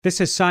This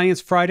is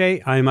Science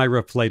Friday. I'm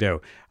Ira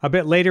Flato. A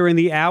bit later in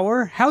the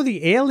hour, how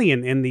the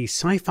alien in the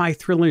sci-fi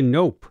thriller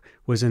Nope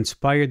was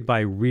inspired by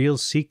real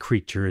sea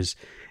creatures.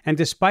 And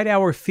despite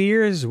our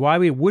fears, why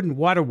we wouldn't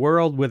want a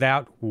world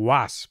without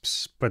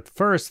wasps. But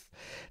first,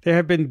 there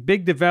have been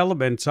big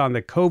developments on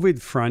the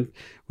COVID front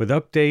with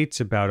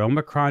updates about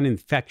Omicron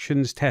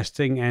infections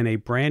testing and a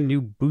brand new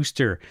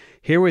booster.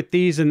 Here with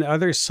these and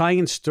other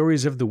science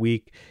stories of the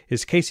week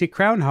is Casey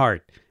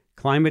Crownhart,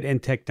 climate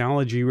and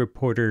technology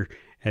reporter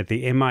at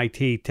the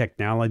MIT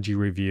Technology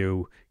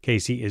Review.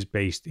 Casey is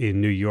based in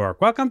New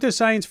York. Welcome to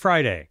Science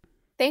Friday.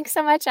 Thanks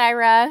so much,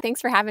 Ira. Thanks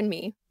for having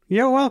me.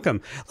 You're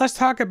welcome. Let's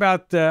talk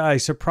about a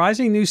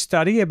surprising new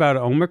study about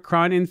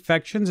Omicron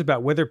infections,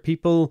 about whether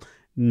people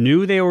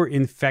knew they were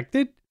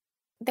infected.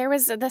 There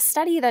was the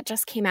study that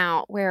just came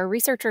out where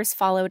researchers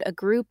followed a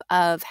group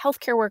of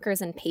healthcare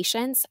workers and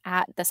patients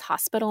at this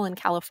hospital in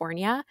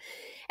California.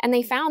 And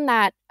they found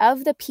that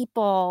of the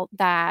people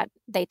that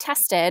they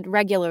tested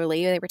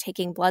regularly, they were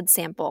taking blood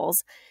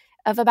samples,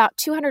 of about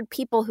 200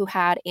 people who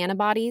had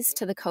antibodies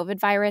to the COVID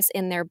virus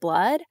in their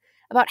blood,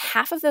 about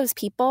half of those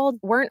people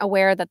weren't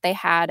aware that they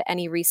had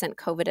any recent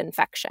COVID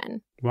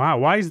infection. Wow.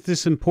 Why is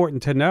this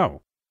important to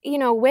know? You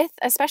know,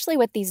 especially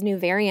with these new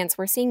variants,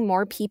 we're seeing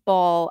more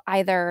people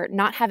either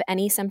not have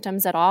any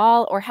symptoms at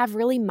all or have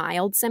really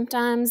mild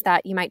symptoms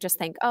that you might just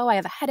think, oh, I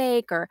have a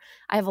headache or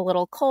I have a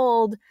little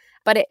cold,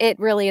 but it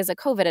really is a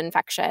COVID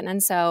infection.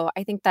 And so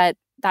I think that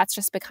that's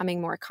just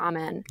becoming more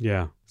common.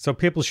 Yeah. So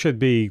people should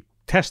be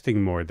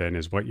testing more then,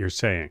 is what you're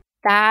saying.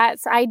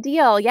 That's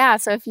ideal. Yeah.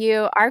 So if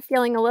you are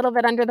feeling a little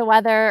bit under the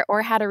weather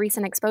or had a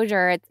recent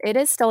exposure, it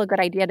is still a good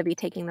idea to be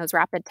taking those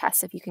rapid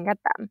tests if you can get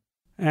them.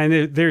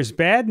 And there's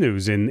bad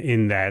news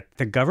in that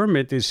the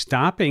government is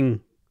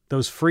stopping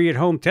those free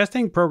at-home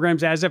testing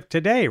programs as of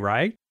today,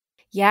 right?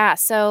 Yeah.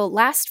 So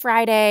last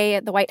Friday,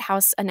 the White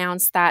House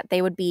announced that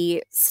they would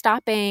be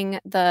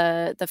stopping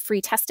the free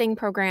testing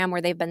program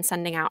where they've been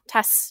sending out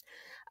tests.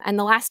 And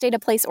the last day to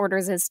place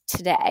orders is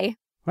today.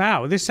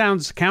 Wow, this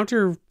sounds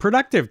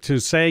counterproductive to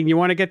saying you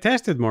want to get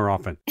tested more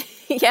often.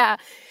 Yeah.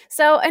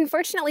 So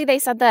unfortunately, they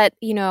said that,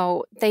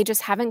 they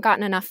just haven't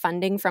gotten enough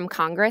funding from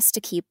Congress to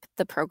keep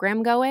the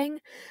program going.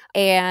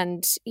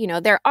 And,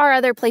 there are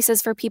other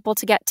places for people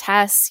to get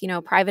tests,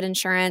 private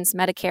insurance,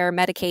 Medicare,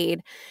 Medicaid.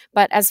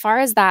 But as far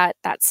as that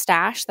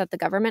stash that the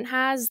government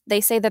has,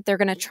 they say that they're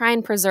going to try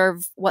and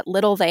preserve what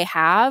little they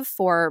have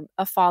for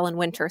a fall and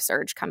winter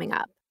surge coming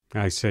up.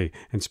 I see.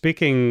 And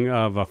speaking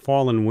of a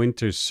fall and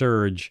winter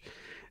surge,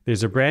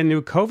 there's a brand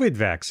new COVID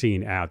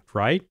vaccine out,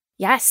 right?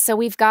 Yes. So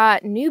we've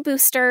got new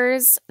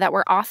boosters that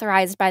were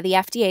authorized by the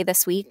FDA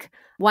this week,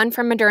 one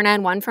from Moderna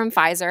and one from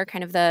Pfizer,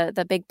 kind of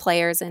the big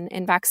players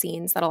in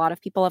vaccines that a lot of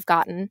people have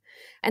gotten.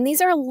 And these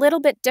are a little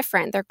bit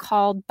different. They're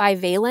called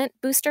bivalent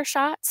booster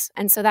shots.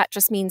 And so that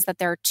just means that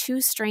there are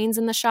two strains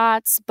in the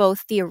shots,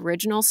 both the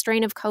original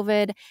strain of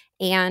COVID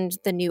and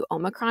the new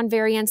Omicron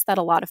variants that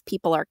a lot of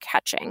people are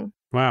catching.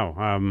 Wow.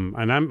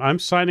 And I'm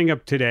signing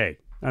up today.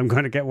 I'm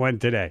going to get one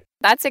today.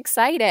 That's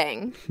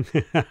exciting.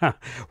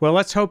 Well,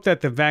 let's hope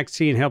that the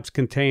vaccine helps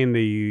contain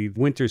the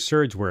winter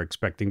surge we're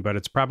expecting, but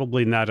it's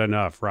probably not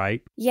enough,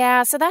 right?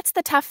 Yeah, so that's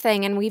the tough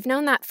thing. And we've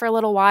known that for a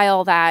little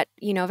while that,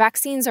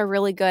 vaccines are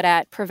really good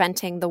at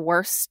preventing the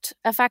worst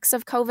effects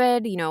of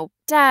COVID,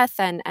 death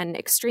and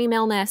extreme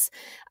illness,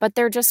 but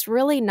they're just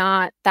really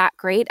not that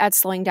great at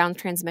slowing down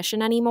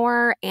transmission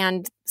anymore.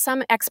 And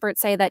some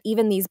experts say that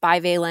even these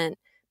bivalent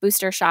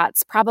booster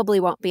shots probably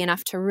won't be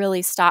enough to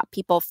really stop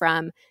people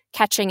from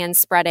catching and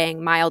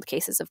spreading mild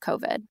cases of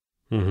COVID.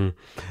 Mm-hmm.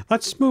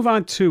 Let's move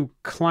on to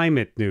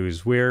climate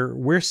news, where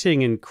we're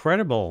seeing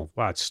incredible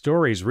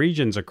stories.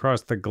 Regions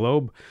across the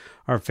globe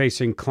are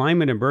facing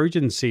climate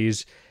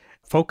emergencies,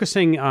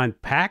 focusing on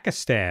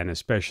Pakistan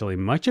especially.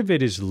 Much of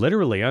it is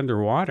literally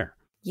underwater.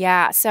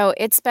 Yeah, so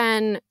it's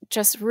been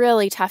just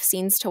really tough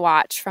scenes to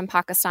watch from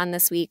Pakistan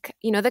this week.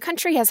 The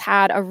country has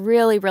had a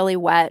really, really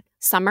wet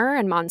summer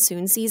and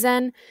monsoon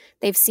season.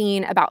 They've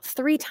seen about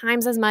 3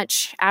 times as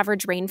much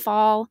average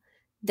rainfall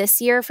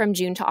this year from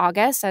June to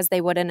August as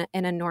they would in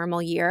a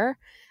normal year.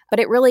 But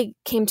it really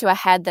came to a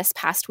head this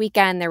past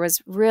weekend. There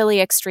was really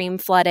extreme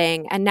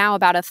flooding, and now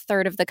about a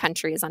third of the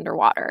country is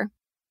underwater.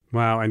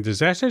 Wow, and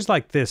disasters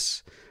like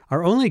this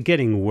are only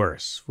getting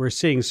worse. We're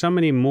seeing so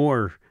many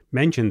more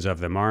mentions of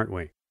them, aren't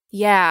we?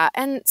 Yeah.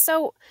 And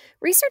so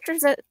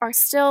researchers are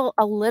still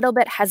a little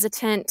bit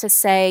hesitant to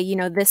say,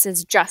 this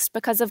is just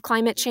because of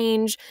climate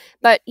change.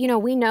 But,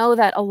 we know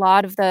that a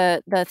lot of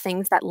the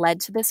things that led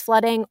to this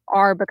flooding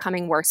are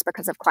becoming worse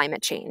because of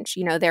climate change.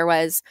 There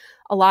was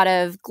a lot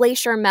of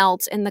glacier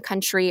melt in the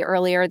country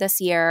earlier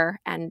this year,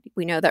 and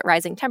we know that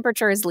rising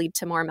temperatures lead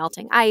to more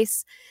melting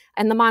ice.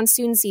 And the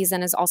monsoon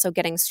season is also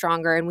getting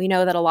stronger. And we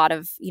know that a lot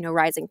of,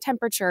 rising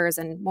temperatures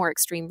and more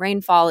extreme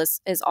rainfall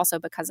is also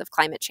because of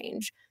climate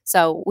change.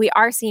 So we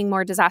are seeing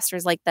more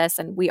disasters like this,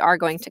 and we are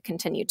going to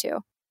continue to.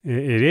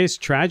 It is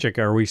tragic.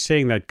 Are we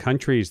seeing that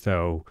countries,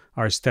 though,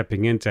 are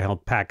stepping in to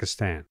help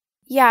Pakistan?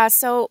 Yeah,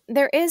 so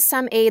there is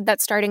some aid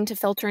that's starting to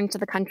filter into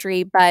the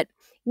country, but,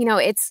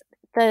 it's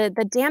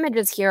the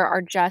damages here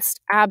are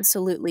just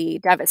absolutely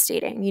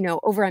devastating.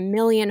 Over 1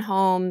 million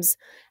homes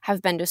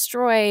have been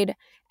destroyed,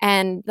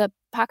 and the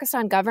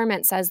Pakistan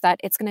government says that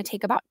it's going to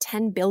take about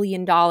 $10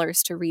 billion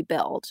to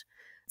rebuild.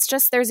 It's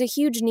just there's a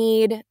huge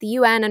need. The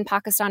UN and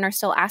Pakistan are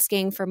still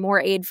asking for more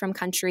aid from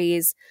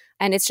countries,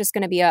 and it's just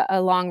going to be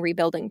a long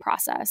rebuilding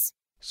process.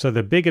 So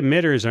the big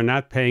emitters are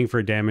not paying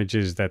for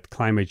damages that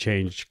climate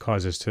change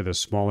causes to the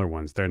smaller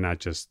ones. They're not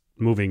just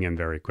moving in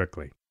very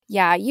quickly.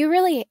 Yeah, you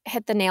really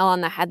hit the nail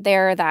on the head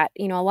there that,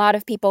 a lot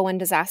of people, when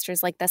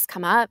disasters like this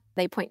come up,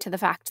 they point to the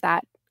fact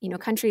that,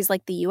 countries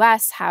like the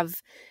US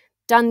have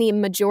done the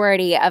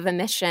majority of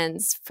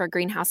emissions for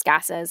greenhouse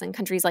gases, and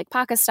countries like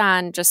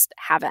Pakistan just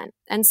haven't.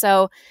 And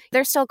so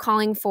they're still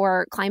calling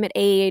for climate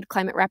aid,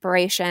 climate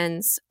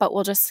reparations, but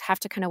we'll just have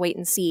to kind of wait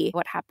and see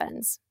what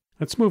happens.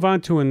 Let's move on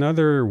to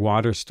another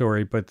water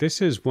story, but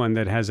this is one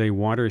that has a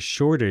water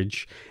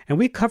shortage. And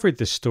we covered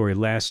this story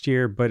last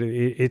year, but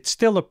it's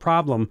still a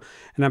problem.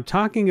 And I'm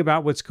talking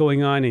about what's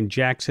going on in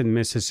Jackson,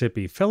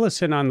 Mississippi. Fill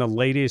us in on the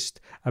latest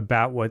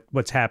about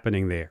what's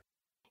happening there.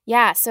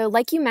 Yeah, so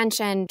like you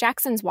mentioned,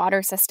 Jackson's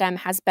water system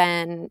has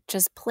been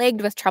just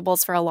plagued with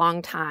troubles for a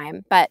long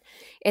time, but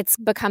it's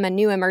become a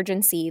new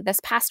emergency. This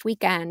past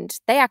weekend,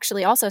 they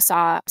actually also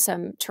saw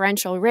some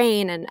torrential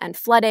rain and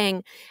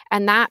flooding,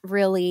 and that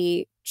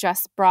really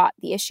just brought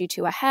the issue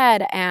to a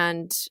head,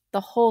 and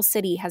the whole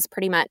city has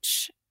pretty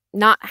much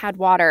not had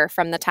water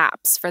from the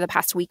taps for the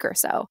past week or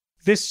so.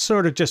 This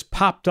sort of just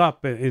popped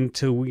up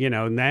into,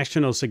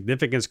 national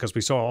significance because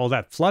we saw all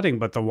that flooding,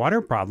 but the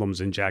water problems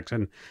in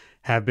Jackson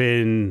have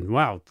been,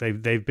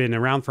 they've been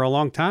around for a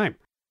long time.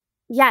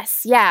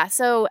 Yes, yeah.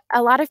 So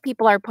a lot of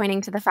people are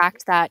pointing to the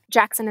fact that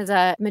Jackson is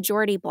a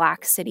majority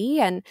Black city,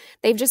 and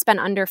they've just been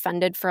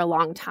underfunded for a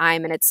long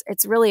time. And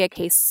it's really a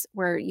case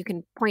where you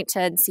can point to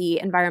and see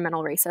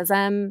environmental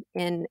racism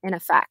in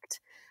effect.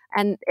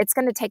 And it's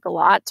going to take a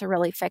lot to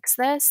really fix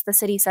this. The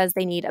city says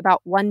they need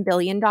about $1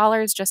 billion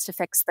just to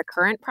fix the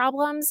current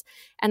problems,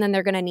 and then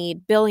they're going to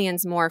need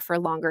billions more for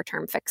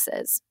longer-term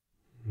fixes.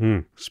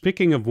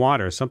 Speaking of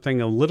water, something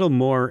a little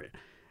more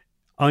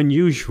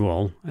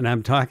unusual, and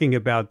I'm talking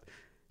about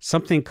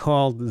something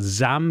called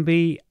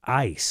zombie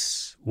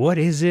ice. What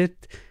is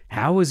it?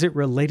 How is it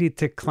related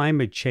to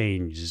climate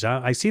change?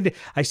 I see the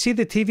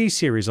TV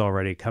series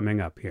already coming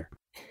up here.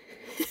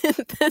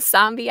 The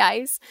zombie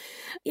ice.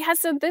 Yeah,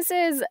 so this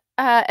is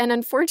an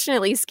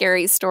unfortunately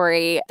scary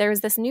story.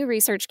 There's this new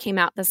research came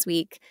out this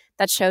week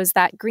that shows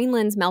that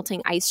Greenland's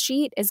melting ice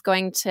sheet is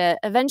going to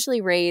eventually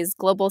raise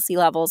global sea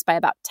levels by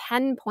about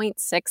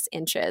 10.6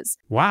 inches.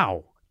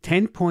 Wow,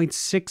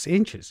 10.6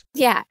 inches.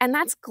 Yeah, and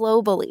that's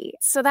globally.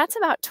 So that's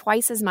about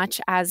twice as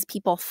much as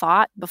people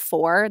thought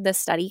before the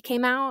study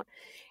came out.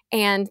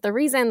 And the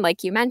reason,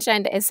 like you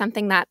mentioned, is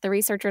something that the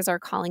researchers are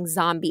calling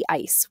zombie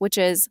ice, which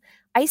is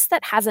ice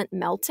that hasn't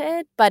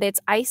melted, but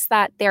it's ice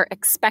that they're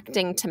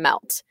expecting to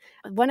melt.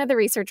 One of the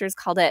researchers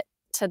called it,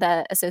 to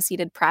the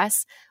Associated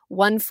Press,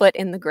 1 foot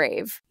in the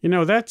grave.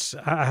 That's,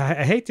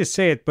 I hate to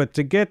say it, but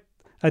to get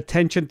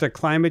attention to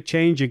climate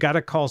change, you got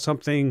to call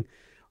something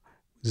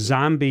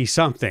zombie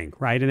something,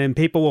 right? And then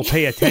people will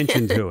pay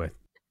attention to it.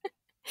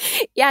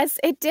 Yes,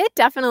 it did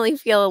definitely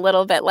feel a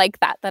little bit like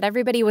that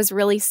everybody was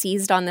really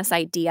seized on this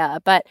idea.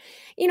 But,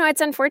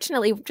 it's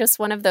unfortunately just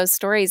one of those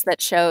stories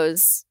that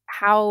shows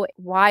how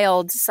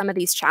wild some of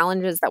these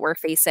challenges that we're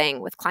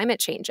facing with climate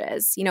change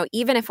is.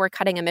 Even if we're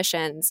cutting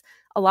emissions,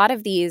 a lot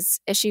of these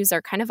issues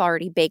are kind of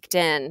already baked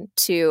in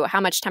to how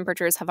much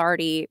temperatures have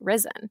already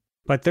risen.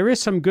 But there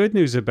is some good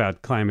news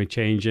about climate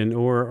change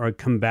or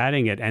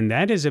combating it, and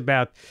that is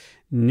about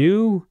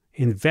new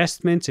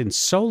investments in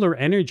solar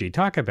energy.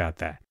 Talk about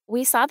that.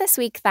 We saw this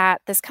week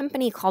that this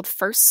company called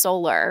First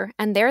Solar,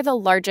 and they're the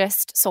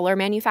largest solar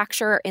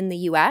manufacturer in the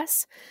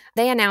U.S.,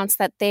 they announced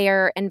that they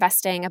are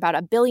investing about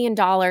 $1 billion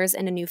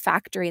in a new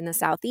factory in the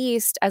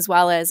Southeast, as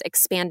well as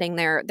expanding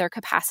their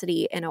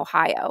capacity in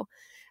Ohio.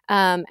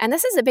 And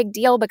this is a big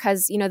deal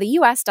because, the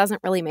U.S.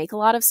 doesn't really make a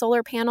lot of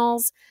solar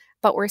panels,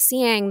 but we're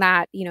seeing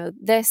that,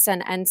 this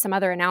and some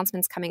other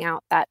announcements coming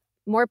out that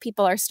more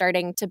people are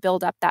starting to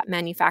build up that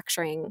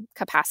manufacturing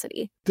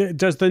capacity.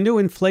 Does the new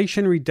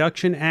Inflation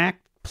Reduction Act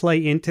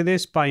play into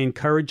this by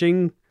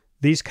encouraging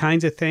these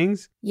kinds of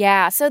things?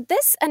 Yeah, so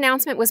this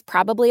announcement was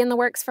probably in the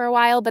works for a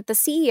while, but the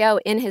CEO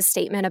in his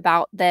statement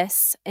about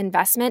this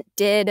investment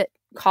did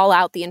call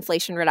out the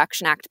Inflation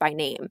Reduction Act by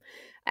name.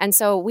 And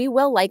so we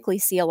will likely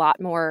see a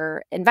lot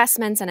more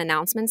investments and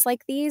announcements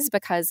like these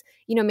because,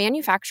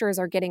 manufacturers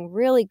are getting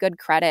really good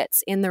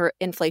credits in the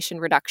Inflation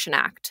Reduction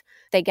Act.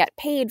 They get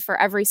paid for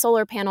every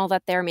solar panel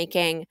that they're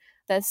making.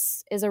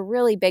 This is a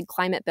really big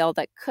climate bill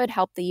that could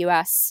help the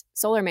U.S.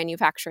 solar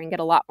manufacturing get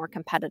a lot more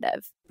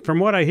competitive. From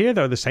what I hear,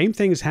 though, the same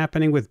thing is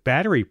happening with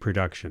battery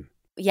production.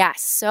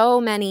 Yes,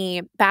 so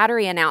many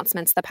battery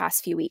announcements the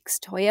past few weeks.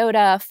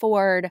 Toyota,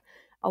 Ford,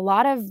 a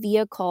lot of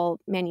vehicle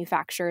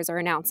manufacturers are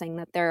announcing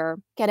that they're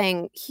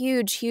getting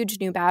huge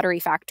new battery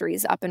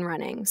factories up and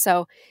running.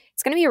 So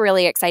it's going to be a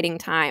really exciting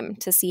time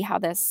to see how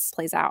this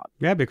plays out.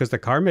 Yeah, because the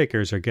car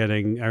makers are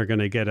going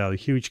to get a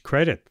huge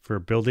credit for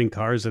building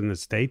cars in the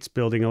States,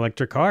 building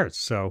electric cars.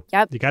 So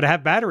you got to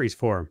have batteries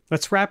for them.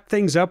 Let's wrap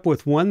things up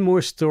with one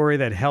more story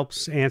that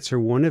helps answer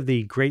one of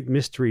the great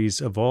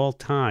mysteries of all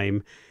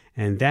time,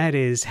 and that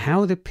is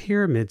how the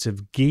pyramids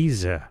of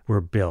Giza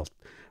were built.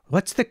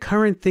 What's the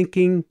current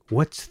thinking?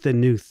 What's the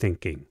new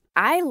thinking?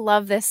 I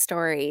love this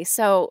story.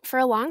 So for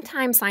a long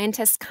time,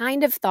 scientists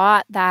kind of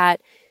thought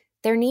that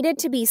there needed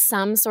to be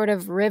some sort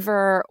of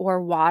river or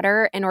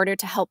water in order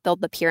to help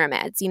build the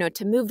pyramids,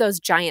 to move those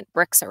giant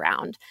bricks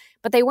around.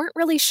 But they weren't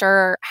really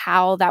sure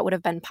how that would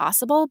have been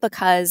possible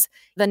because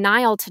the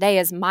Nile today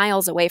is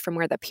miles away from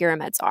where the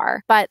pyramids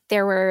are. But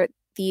there were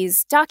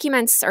these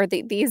documents or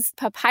these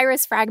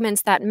papyrus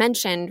fragments that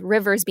mentioned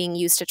rivers being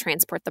used to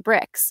transport the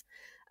bricks.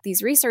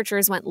 These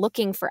researchers went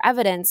looking for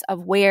evidence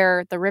of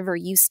where the river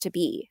used to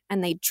be,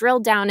 and they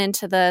drilled down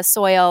into the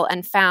soil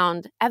and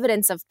found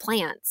evidence of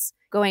plants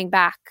going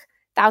back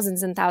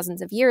thousands and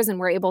thousands of years, and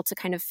were able to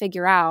kind of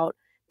figure out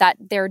that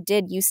there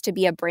did used to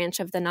be a branch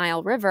of the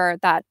Nile River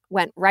that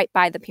went right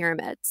by the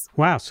pyramids.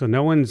 Wow, so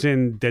no one's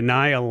in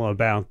denial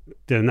about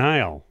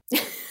denial.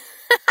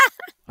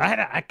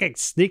 I could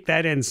sneak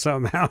that in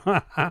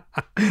somehow.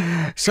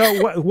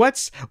 So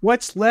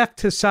what's left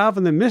to solve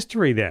the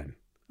mystery then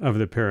of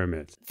the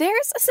pyramids?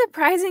 There's a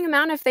surprising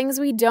amount of things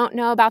we don't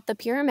know about the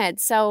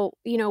pyramids. So,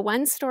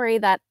 one story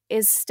that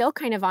is still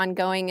kind of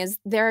ongoing is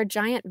there are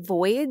giant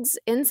voids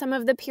in some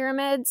of the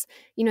pyramids.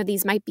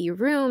 These might be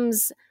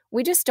rooms.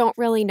 We just don't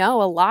really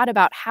know a lot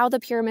about how the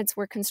pyramids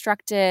were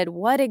constructed,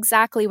 what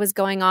exactly was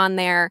going on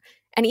there,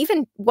 and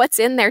even what's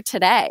in there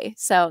today.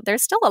 So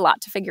there's still a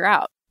lot to figure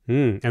out.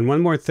 And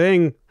one more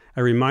thing,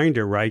 a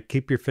reminder, right?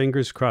 Keep your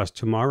fingers crossed.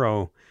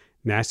 Tomorrow,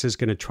 NASA's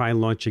going to try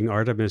launching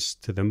Artemis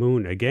to the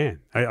moon again.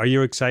 Are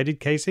you excited,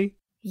 Casey?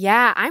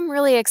 Yeah, I'm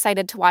really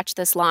excited to watch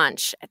this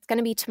launch. It's going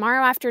to be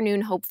tomorrow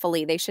afternoon,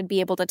 hopefully. They should be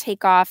able to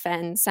take off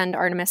and send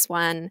Artemis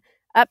 1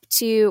 up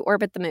to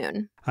orbit the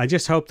moon. I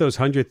just hope those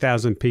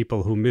 100,000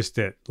 people who missed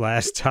it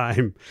last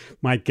time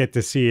might get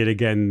to see it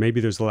again.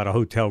 Maybe there's a lot of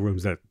hotel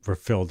rooms that were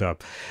filled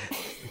up.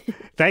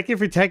 Thank you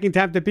for taking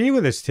time to be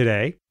with us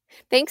today.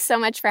 Thanks so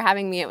much for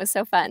having me. It was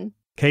so fun.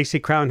 Casey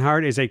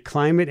Crownhart is a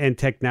climate and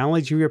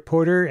technology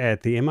reporter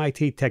at the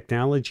MIT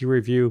Technology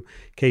Review.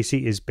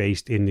 Casey is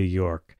based in New York.